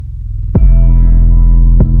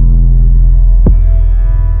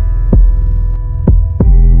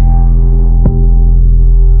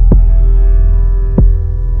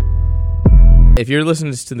if you're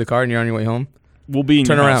listening to this in the car and you're on your way home, We'll be in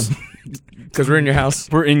turn your around house. because we're in your house.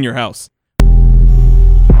 We're in your house.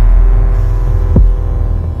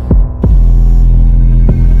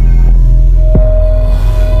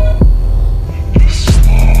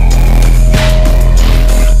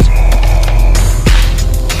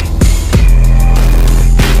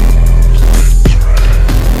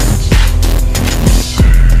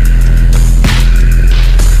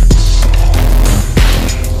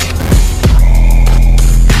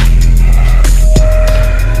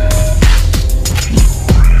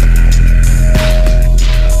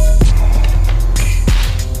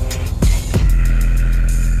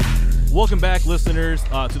 Welcome back, listeners,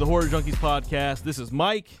 to the Horror Junkies podcast. This is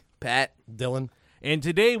Mike, Pat, Dylan. and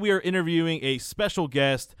today we are interviewing a special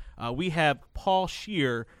guest. We have Paul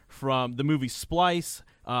Scheer from the movie Splice.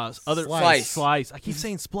 Slice. I keep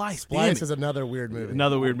saying Splice. Damn Splice it. is another weird movie.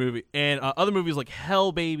 Another weird movie. And other movies like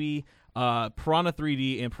Hell Baby, Piranha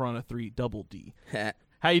 3D, and Piranha 3 Double D.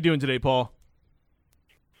 How you doing today, Paul?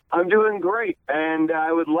 I'm doing great, and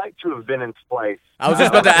I would like to have been in Splice. I was just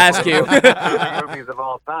about to ask you. Movies of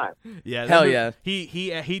all time. Yeah, Hell that movie-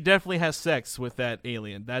 yeah. He definitely has sex with that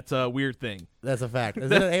alien. That's a weird thing. That's a fact.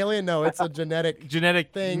 Is it an alien? No, it's a genetic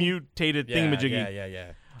Genetic thing. mutated thingamajiggy.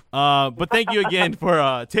 Yeah. But thank you again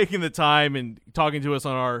for taking the time and talking to us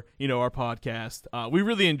on our podcast. We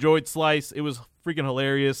really enjoyed Slice. It was freaking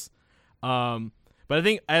hilarious. But I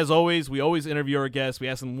think, as always, we always interview our guests. We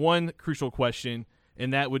ask them one crucial question,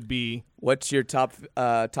 and that would be, What's your top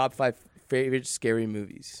 5 favorite scary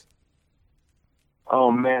movies? Oh,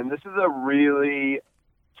 man, this is a really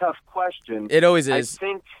tough question. It always is. I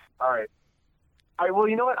think, all right. Well,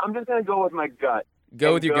 you know what? I'm just going to go with my gut.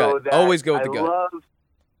 Go with your gut. Always go with the gut. I love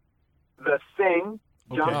The Thing.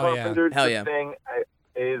 John Okay. Oh, yeah. Carpenter's Hell The yeah. Thing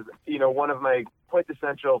is, one of my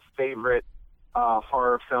quintessential favorite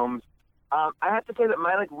horror films. I have to say that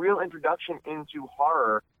my real introduction into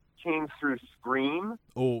horror came through Scream.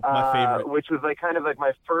 oh, my favorite. Which was kind of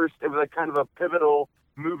my first. It was kind of a pivotal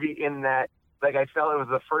movie in that I felt it was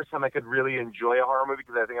the first time I could really enjoy a horror movie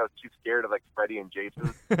because I think I was too scared of Freddy and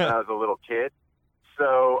Jason when I was a little kid.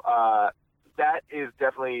 So that is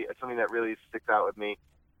definitely something that really sticks out with me.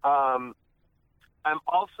 I'm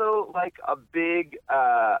also a big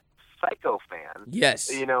Psycho fan. Yes.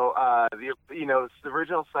 The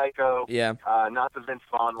original Psycho. Yeah. Not the Vince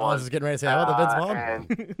Vaughn I one. was just getting ready to say, how about the Vince Vaughn?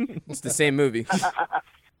 And It's the same movie.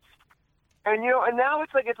 and now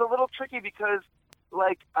it's a little tricky because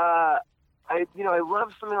I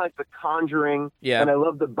love something like The Conjuring. Yeah. And I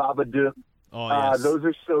love the Babadook. Oh, yes. Those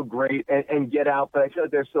are so great, and Get Out, but I feel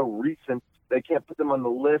like they're so recent they can't put them on the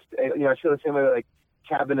list. And, I feel the same way with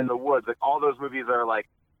Cabin in the Woods. All those movies are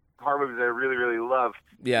horror movies that I really, really love.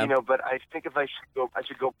 Yeah. But I think if I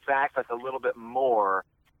should go back a little bit more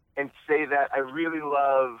and say that I really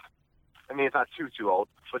love. I mean, it's not too old,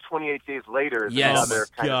 but 28 Days Later is Yes. another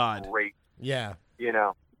kind God. of great. Yeah.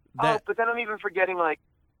 That- But then I'm even forgetting well,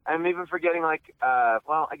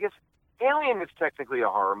 I guess Alien is technically a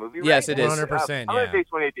horror movie, right? Yes, it is. 100%, I'm yeah. gonna say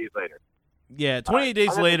 28 Days Later. yeah, 28 Days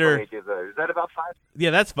I'm gonna say Later. 28 Days Later. Is that about 5?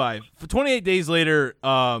 Yeah, that's 5. For 28 Days Later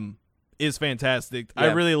is fantastic. I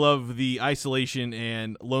Yeah. really love the isolation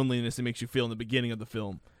and loneliness it makes you feel in the beginning of the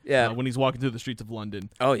film. Yeah. When he's walking through the streets of London.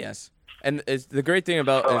 Oh, yes. And it's the great thing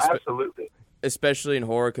about, Oh, absolutely. especially in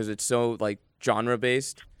horror, because it's so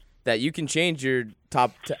genre-based, that you can change your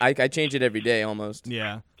top. I change it every day almost.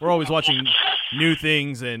 Yeah. We're always watching new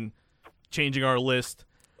things and changing our list.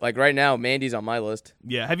 Like right now, Mandy's on my list.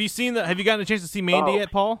 Yeah. Have you gotten a chance to see Mandy Oh.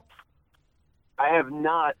 yet, Paul? I have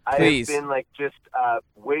not. Please. I have been just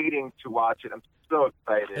waiting to watch it. I'm so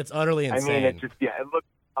excited. It's utterly I insane. mean, it looks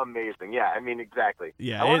amazing. Yeah, I mean, exactly.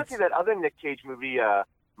 Yeah, I want it's- to see that other Nick Cage movie,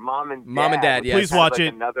 Mom and Dad. Mom and Dad, which yes. is Please kind of watch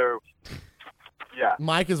it. Another. Yeah.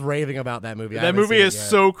 Mike is raving about that movie. I That haven't movie seen it is yet.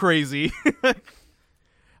 so crazy.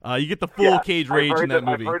 You get the full Yeah, Cage I've rage heard in that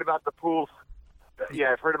movie. I've heard about the pool.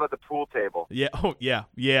 Yeah, I've heard about the pool table. Yeah. Oh, yeah.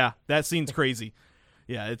 Yeah. That scene's crazy.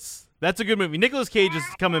 Yeah, that's a good movie. Nicolas Cage is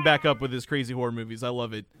coming back up with his crazy horror movies. I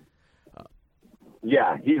love it.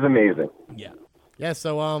 Yeah, he's amazing. Yeah. Yeah,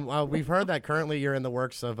 so we've heard that currently you're in the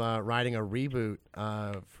works of writing a reboot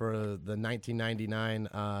for the 1999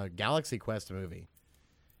 Galaxy Quest movie.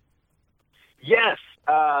 Yes.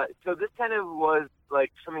 So this kind of was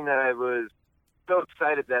something that I was so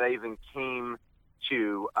excited that I even came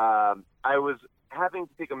to. I was having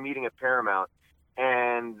to take a meeting at Paramount,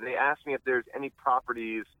 and they asked me if there's any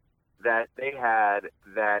properties that they had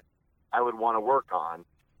that I would want to work on.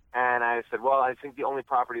 And I said, well, I think the only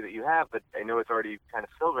property that you have, but I know it's already kind of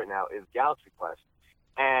filled right now, is Galaxy Quest.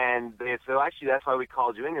 And they said, well, actually, that's why we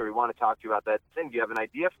called you in here. We want to talk to you about that thing. Do you have an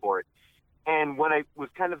idea for it? And when I was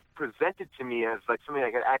kind of presented to me as like something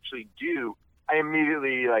I could actually do, I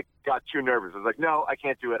immediately like got too nervous. I was like, no, I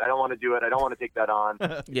can't do it. I don't want to do it. I don't want to take that on.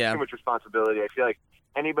 Yeah. Too much responsibility. I feel like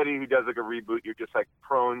anybody who does like a reboot, you're just like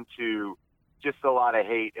prone to just a lot of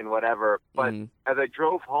hate and whatever. But as I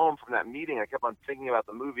drove home from that meeting, I kept on thinking about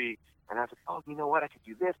the movie, and I was like, oh, you know what? I could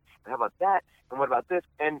do this, and how about that, and what about this?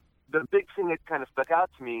 And the big thing that kind of stuck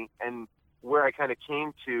out to me, and where I kind of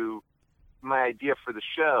came to my idea for the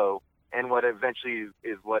show, and what eventually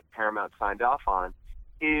is what Paramount signed off on,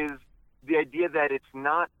 is the idea that it's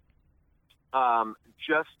not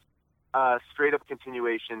just a straight up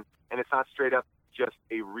continuation, and it's not straight up just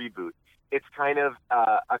a reboot. It's kind of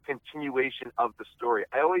a continuation of the story.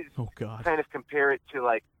 I always kind of compare it to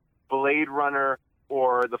like Blade Runner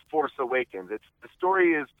or The Force Awakens. The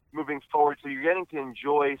story is moving forward, so you're getting to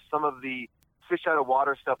enjoy some of the fish out of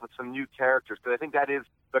water stuff with some new characters. Because I think that is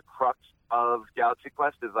the crux of Galaxy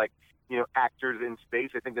Quest, is like, you know, actors in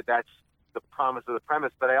space. I think that that's the promise of the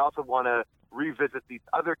premise. But I also want to revisit these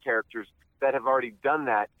other characters that have already done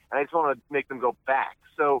that, and I just want to make them go back.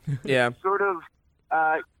 So Yeah. sort of,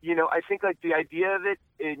 you know, I think like the idea of it,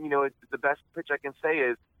 you know, the best pitch I can say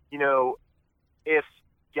is, you know, if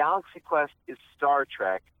Galaxy Quest is Star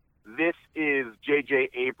Trek, this is J.J.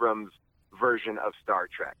 Abrams' version of Star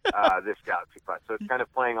Trek, this Galaxy Quest. So it's kind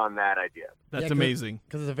of playing on that idea. That's amazing.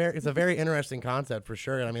 Because it's a very interesting concept for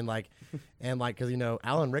sure. I mean, like, and like, because you know,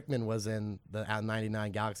 Alan Rickman was in the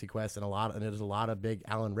 '99 Galaxy Quest, and there's a lot of big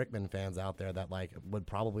Alan Rickman fans out there that like would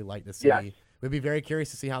probably like to see. Yes. We'd be very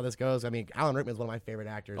curious to see how this goes. I mean, Alan Rickman is one of my favorite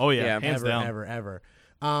actors. Oh yeah, hands ever, down. ever.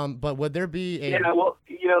 But would there be a? Yeah, well,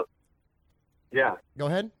 you know, yeah. Go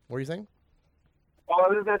ahead. What were you saying? Well,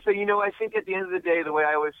 I was going to say, you know, I think at the end of the day, the way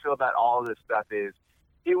I always feel about all this stuff is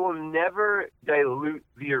it will never dilute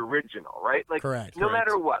the original, right? Like, Correct. No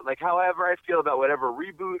matter what, like, however I feel about whatever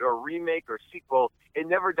reboot or remake or sequel, it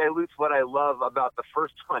never dilutes what I love about the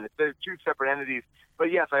first one. They're two separate entities. But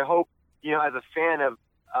yes, I hope, you know, as a fan of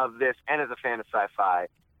this and as a fan of sci-fi,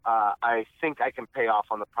 I think I can pay off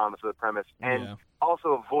on the promise of the premise and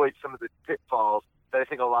also avoid some of the pitfalls that I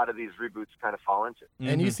think a lot of these reboots kind of fall into.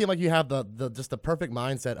 And you seem like you have the just the perfect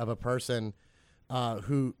mindset of a person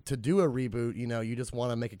who, to do a reboot, you know, you just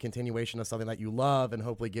want to make a continuation of something that you love and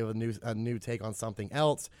hopefully give a new take on something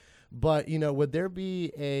else. But, you know, would there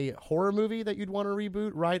be a horror movie that you'd want to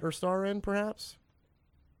reboot, write, or star in, perhaps?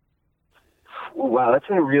 Oh, wow, that's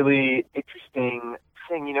a really interesting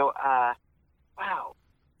thing. You know, wow.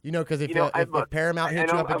 You know, because if Paramount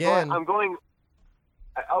hits you up again, I'm going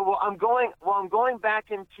back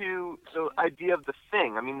into the idea of The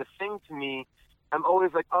Thing. I mean, The Thing to me, I'm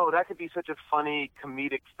always like, oh, that could be such a funny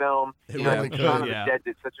comedic film. It you know, really could, Shaun of the Dead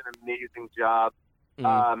did such an amazing job.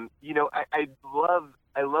 You know, I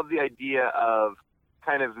love the idea of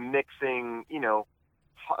kind of mixing, you know,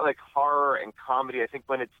 like horror and comedy. I think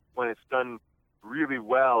when it's done really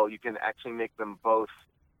well, you can actually make them both,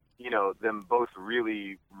 you know,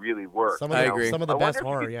 really, really work. I agree. Some of the best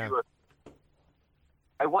horror, yeah.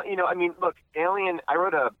 I mean, look, Alien, I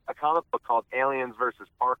wrote a comic book called Aliens versus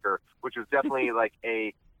Parker, which was definitely like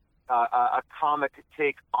a comic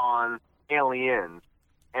take on Aliens.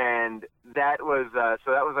 And that was,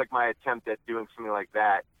 so that was like my attempt at doing something like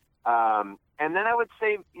that. And then I would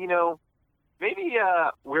say, you know, maybe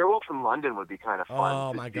Werewolf in London would be kind of fun.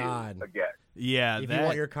 Oh my God. Again. Yeah, if you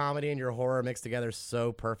want your comedy and your horror mixed together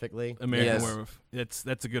so perfectly. American Werewolf. That's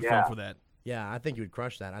a good film for that. Yeah, I think you would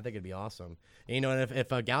crush that. I think it'd be awesome. And, you know, and if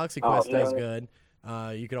Galaxy Quest does good,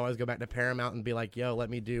 you could always go back to Paramount and be like, yo, let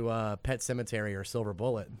me do Pet Sematary or Silver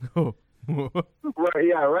Bullet. Right,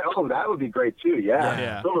 yeah, right. Oh, that would be great too.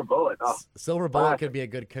 Yeah. Silver Bullet. Oh. Silver Bullet could be a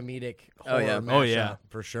good comedic horror mashup,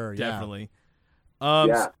 for sure. Definitely.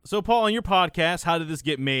 So, Paul, on your podcast, How Did This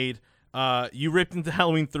Get Made? You ripped into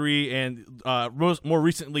Halloween 3 and more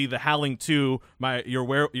recently The Howling 2.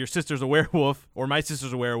 Your sister's a werewolf, or my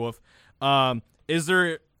sister's a werewolf. Is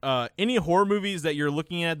there any horror movies that you're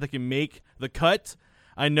looking at that can make the cut?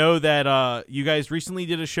 I know that you guys recently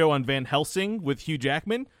did a show on Van Helsing with Hugh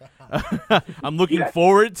Jackman. I'm looking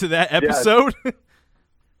forward to that episode.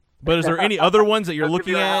 But is there any other ones that you're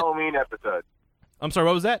looking at? Halloween episode. I'm sorry,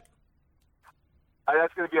 what was that?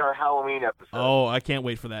 That's going to be our Halloween episode. Oh, I can't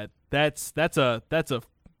wait for that. That's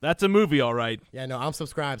a movie, all right. Yeah, no, I'm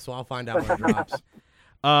subscribed, so I'll find out when it drops.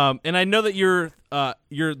 And I know that your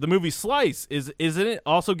the movie Slice isn't it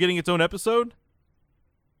also getting its own episode?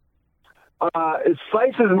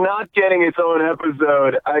 Slice is not getting its own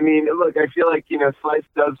episode. I mean, look, I feel like, you know, Slice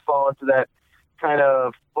does fall into that kind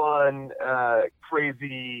of fun,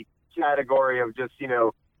 crazy category of just, you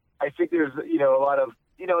know, I think there's, you know, a lot of,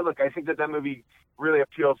 look, I think that movie really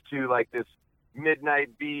appeals to like this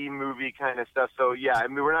midnight B movie kind of stuff. So yeah, I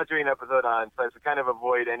mean, we're not doing an episode on Slice to kind of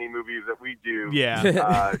avoid any movies that we do.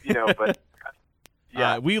 Yeah. But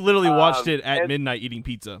yeah, we literally watched it at and- midnight eating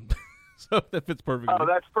pizza. So that fits perfectly. Oh,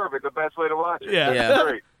 that's perfect. The best way to watch it. Yeah. That's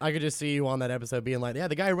great. I could just see you on that episode being like, yeah,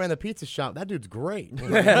 the guy who ran the pizza shop, that dude's great.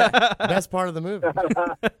 Best part of the movie.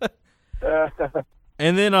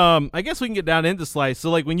 And then I guess we can get down into Slice.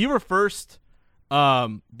 So like when you were first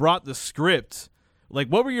brought the script, like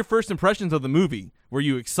what were your first impressions of the movie? Were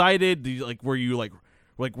you excited?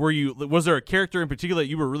 Was there a character in particular that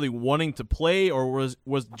you were really wanting to play, or was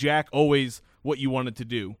Jack always what you wanted to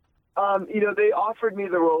do? They offered me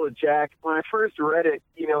the role of Jack. When I first read it,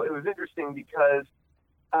 it was interesting because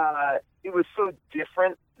it was so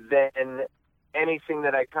different than anything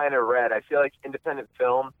that I kind of read. I feel like independent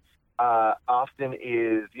film often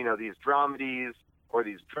is, these dramedies or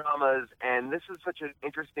these dramas, and this is such an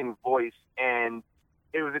interesting voice, and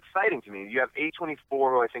it was exciting to me. You have A24,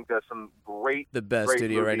 who I think does some great, The best great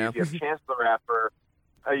studio right movies. now. You have Chance the Rapper.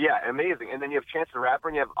 Yeah, amazing. And then you have Chance the Rapper,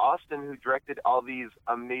 and you have Austin, who directed all these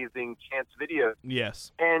amazing Chance videos.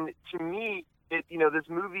 Yes. And to me, this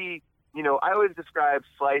movie, I always describe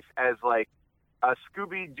Slice as like a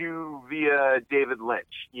Scooby-Doo via David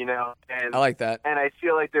Lynch, and I like that. and I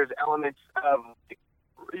feel like there's elements of,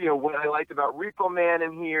 what I liked about Repo Man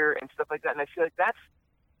in here and stuff like that. And I feel like that's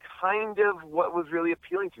kind of what was really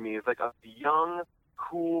appealing to me, is like a young,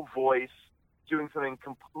 cool voice doing something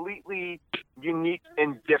completely unique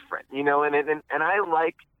and different, and I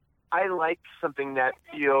like something that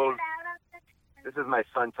feels. This is my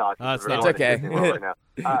son talking. It's Really not It's okay. wanna take him over now.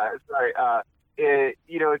 Sorry. It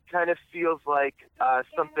kind of feels like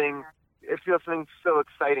something. It feels something so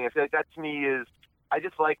exciting. I feel like that to me is. I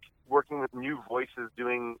just like working with new voices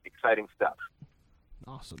doing exciting stuff.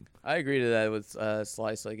 Awesome. I agree to that with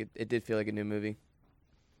Slice. Like it did feel like a new movie.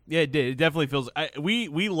 Yeah, it did. It definitely feels.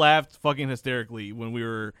 We laughed fucking hysterically when we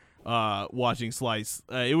were watching Slice.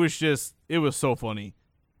 It was so funny.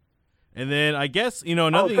 And then I guess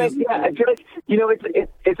another thing is. Yeah, I feel like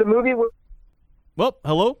it's a movie where. Well,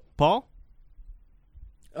 hello, Paul.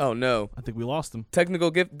 Oh no, I think we lost him. technical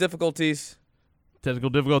difficulties. Technical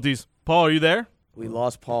difficulties. Paul, are you there? We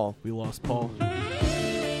lost Paul. We lost Paul.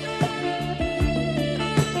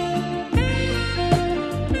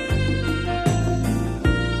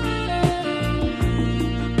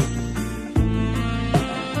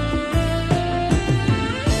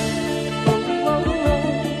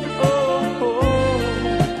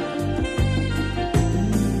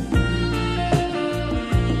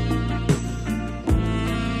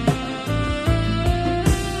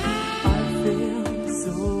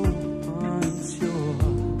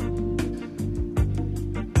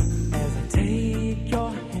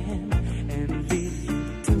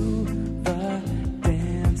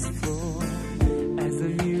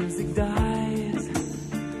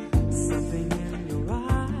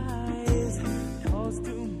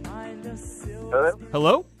 Hello?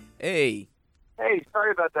 Hello? Hey, Hey,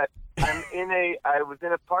 sorry about that. I was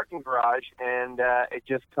in a parking garage and it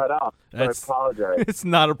just cut off. So That's- I apologize. It's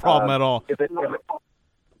not a problem at all. If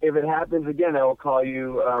it happens again, I will call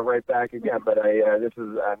you right back again. But this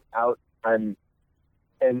is I'm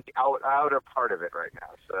in the outer part of it right now.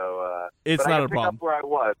 So It's but not I a can pick problem. up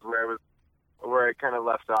where I kind of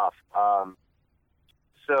left off.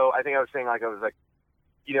 So I think I was saying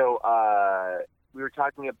we were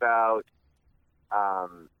talking about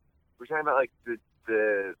like the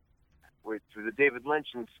David Lynch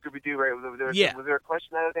and Scooby-Doo, right? Yeah. Was there a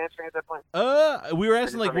question I was answering at that point? We were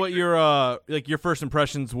asking like what your your first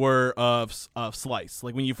impressions were of Slice,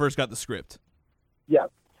 like when you first got the script. Yeah.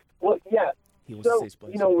 Well, yeah. he wants to So, say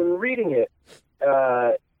Splice. when reading it,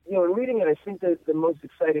 I think that the most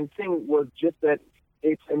exciting thing was just that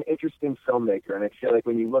it's an interesting filmmaker. And I feel like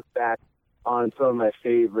when you look back on some of my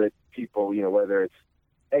favorite people, whether it's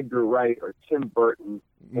Edgar Wright or Tim Burton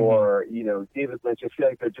or, David Lynch, I feel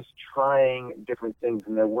like they're just trying different things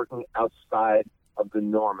and they're working outside of the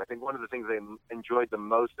norm. I think one of the things I enjoyed the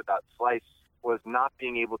most about Slice was not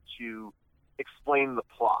being able to explain the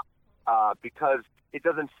plot because it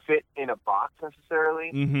doesn't fit in a box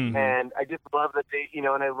necessarily. Mm-hmm. And I just love that they,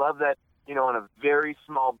 and I love that, on a very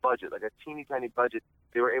small budget, like a teeny tiny budget,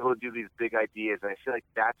 they were able to do these big ideas. And I feel like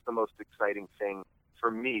that's the most exciting thing for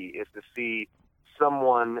me is to see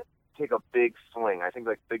someone take a big swing. I think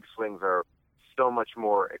like big swings are so much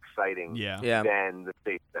more exciting Yeah. than the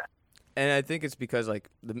safe bet. And I think it's because like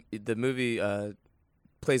the movie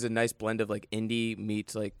plays a nice blend of like indie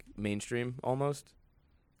meets like mainstream almost.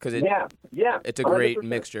 Because Yeah. it's a great 100%.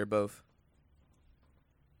 mixture of both.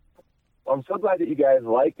 Well, I'm so glad that you guys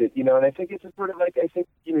liked it, and I think it's just sort of like,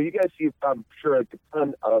 you guys see, I'm sure, like a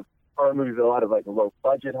ton of horror movies, a lot of like low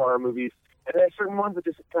budget horror movies, and there's certain ones that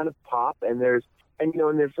just kind of pop, and there's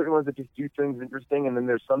certain ones that just do things interesting, and then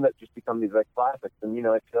there's some that just become these like classics, and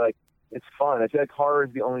I feel like it's fun. I feel like horror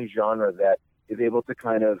is the only genre that is able to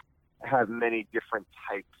kind of have many different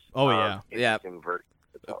types. Oh, of yeah. interesting versions.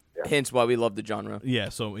 So, yeah. Hence why we love the genre.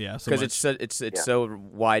 So Because it's so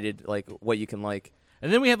wide, like what you can like.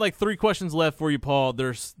 And then we had like 3 questions left for you, Paul.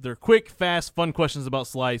 They're quick, fast, fun questions about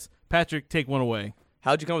Slice. Patrick, take one away.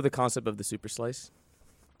 How'd you come up with the concept of the Super Slice?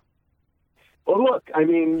 Well, look, I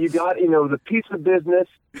mean, you got, the pizza business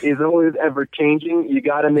is always ever changing. You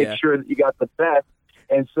got to make sure that you got the best.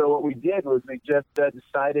 And so what we did was we just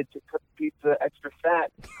decided to cook pizza extra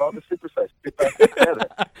fat, called the Super Slice.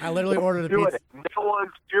 I literally ordered a pizza. No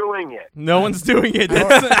one's doing it. No one's doing it.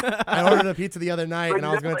 I ordered a pizza the other night, and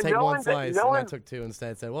I was going to take one slice, and I took 2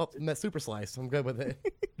 instead. Said, well, Super Slice. I'm good with it.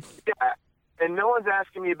 Yeah. And no one's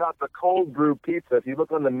asking me about the cold brew pizza. If you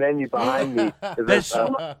look on the menu behind me, there's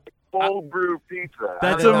cold brew pizza.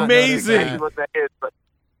 That's I don't know amazing. exactly what that is, but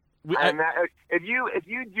if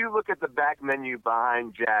you do look at the back menu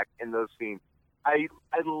behind Jack in those scenes, I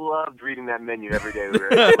loved reading that menu every day.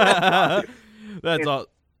 That's all.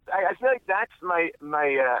 I feel like that's my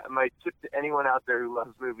tip to anyone out there who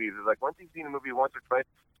loves movies is like, once you've seen a movie once or twice,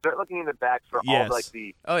 start looking in the back for all like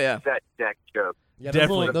the set deck jokes. Yeah,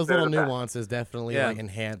 definitely. those little nuances definitely like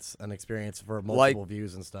enhance an experience for multiple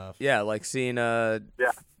views and stuff. Yeah, like seeing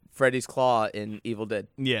Freddy's claw in Evil Dead.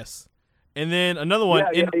 Yes. And then another one.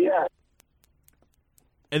 Yeah.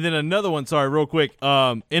 And then another one, sorry, real quick.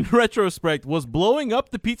 In retrospect, was blowing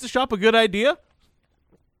up the pizza shop a good idea?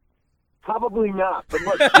 Probably not. But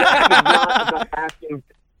look, Jack is not about asking.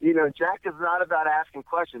 Jack is not about asking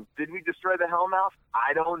questions. Did we destroy the Hellmouth?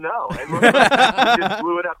 I don't know. And look, we just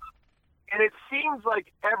blew it up. And it seems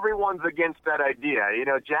like everyone's against that idea.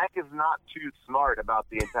 Jack is not too smart about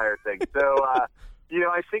the entire thing. So,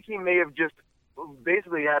 I think he may have just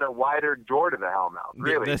basically had a wider door to the Hellmouth.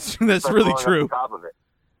 Really, that's really true. On top of it.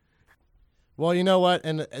 Well, you know what?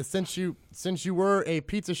 And since you were a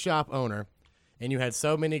pizza shop owner, and you had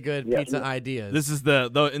so many good pizza ideas, this is the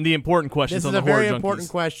important question. This is a very important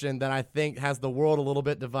question that I think has the world a little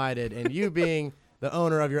bit divided. And you being the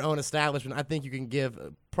owner of your own establishment, I think you can give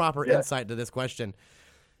proper insight to this question.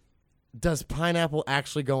 Does pineapple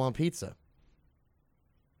actually go on pizza?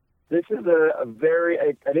 This is a very.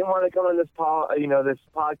 I didn't want to come on this this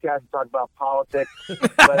podcast and talk about politics,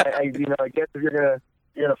 but I guess if you're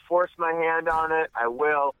gonna force my hand on it, I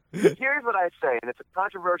will. Here's what I say, and it's a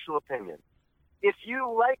controversial opinion. If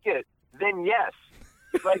you like it, then yes.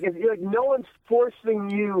 Like if you're no one's forcing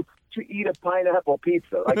you to eat a pineapple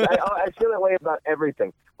pizza. Like I feel that way about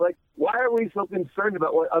everything. Like, why are we so concerned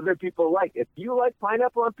about what other people like? If you like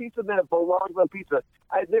pineapple on pizza, then it belongs on pizza.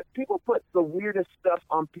 People put the weirdest stuff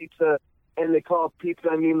on pizza, and they call it pizza.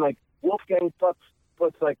 I mean, like Wolfgang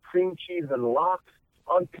puts like cream cheese and lox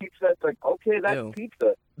on pizza. It's like, okay, that's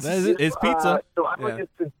pizza. It's pizza. So I would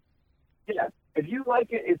just, if you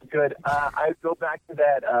like it, it's good. I go back to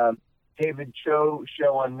that David Cho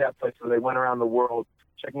show on Netflix where they went around the world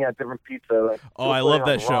checking out different pizza. Like, I love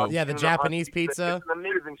that show. Yeah, the Japanese pizza. It's an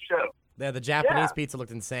amazing show. Yeah, the Japanese pizza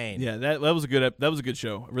looked insane. Yeah, that was a good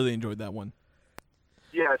show. I really enjoyed that one.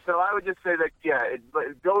 Yeah, so I would just say that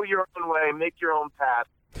go your own way, make your own path.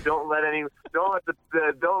 Don't let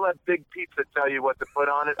Big Pizza tell you what to put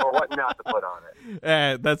on it or what not to put on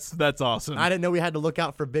it. That's awesome. I didn't know we had to look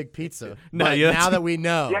out for Big Pizza. No, but now that we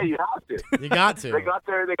know, you have to. You got to. They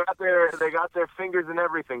got their fingers in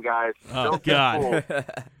everything, guys. Oh Don't God,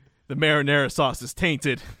 the marinara sauce is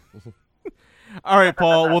tainted. All right,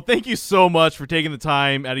 Paul. Well, thank you so much for taking the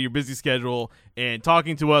time out of your busy schedule and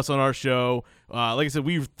talking to us on our show. Like I said,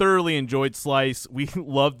 we've thoroughly enjoyed Slice. We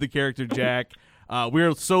loved the character Jack.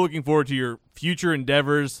 We're so looking forward to your future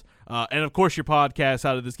endeavors. And, of course, your podcast,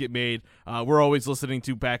 How Did This Get Made? We're always listening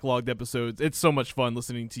to backlogged episodes. It's so much fun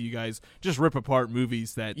listening to you guys just rip apart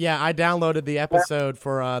movies that... Yeah, I downloaded the episode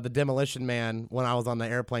for The Demolition Man when I was on the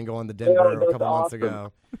airplane going to Denver a couple months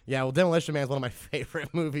ago. Yeah, well, Demolition Man is one of my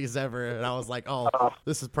favorite movies ever, and I was like,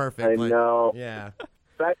 this is perfect. I know. Yeah. It's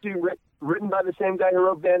actually written by the same guy who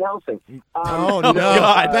wrote Van Helsing. Oh, no.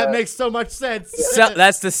 God. That makes so much sense.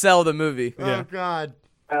 That's to sell the movie. Oh, God.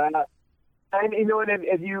 And and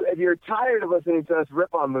if you're tired of listening to us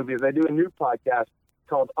rip on movies, I do a new podcast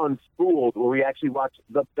called Unspooled, where we actually watch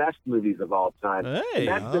the best movies of all time. Hey, and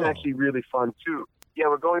that's been actually really fun too. Yeah,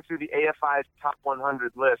 we're going through the AFI's top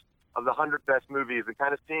 100 list of the 100 best movies and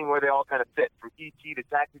kind of seeing where they all kind of fit, from E.T. to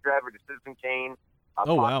Taxi Driver to Citizen Kane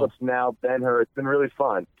Oh, wow. Apocalypse Now, Ben-Hur. It's been really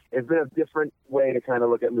fun. It's been a different way to kind of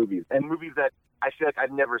look at movies, and movies that I feel like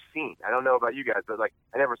I've never seen. I don't know about you guys, but like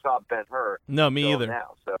I never saw Ben-Hur. No, me until either.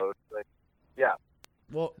 Now, so it's like, yeah.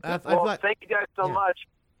 Well, Well, thank you guys so much.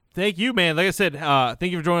 Thank you, man. Like I said,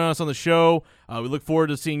 thank you for joining us on the show. We look forward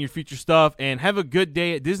to seeing your future stuff, and have a good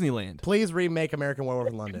day at Disneyland. please remake American Werewolf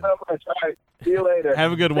in London. Thank you so much. All right. See you later.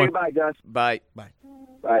 Have a good Say one. goodbye, guys. Bye. Bye.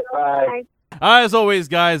 Bye. As always,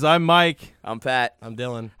 guys, I'm Mike. I'm Pat. I'm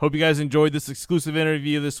Dylan. Hope you guys enjoyed this exclusive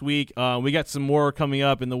interview this week. We got some more coming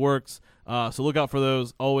up in the works, so look out for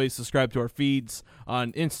those. Always subscribe to our feeds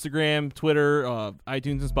on Instagram, Twitter,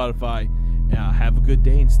 iTunes, and Spotify. Have a good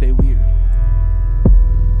day and stay weird.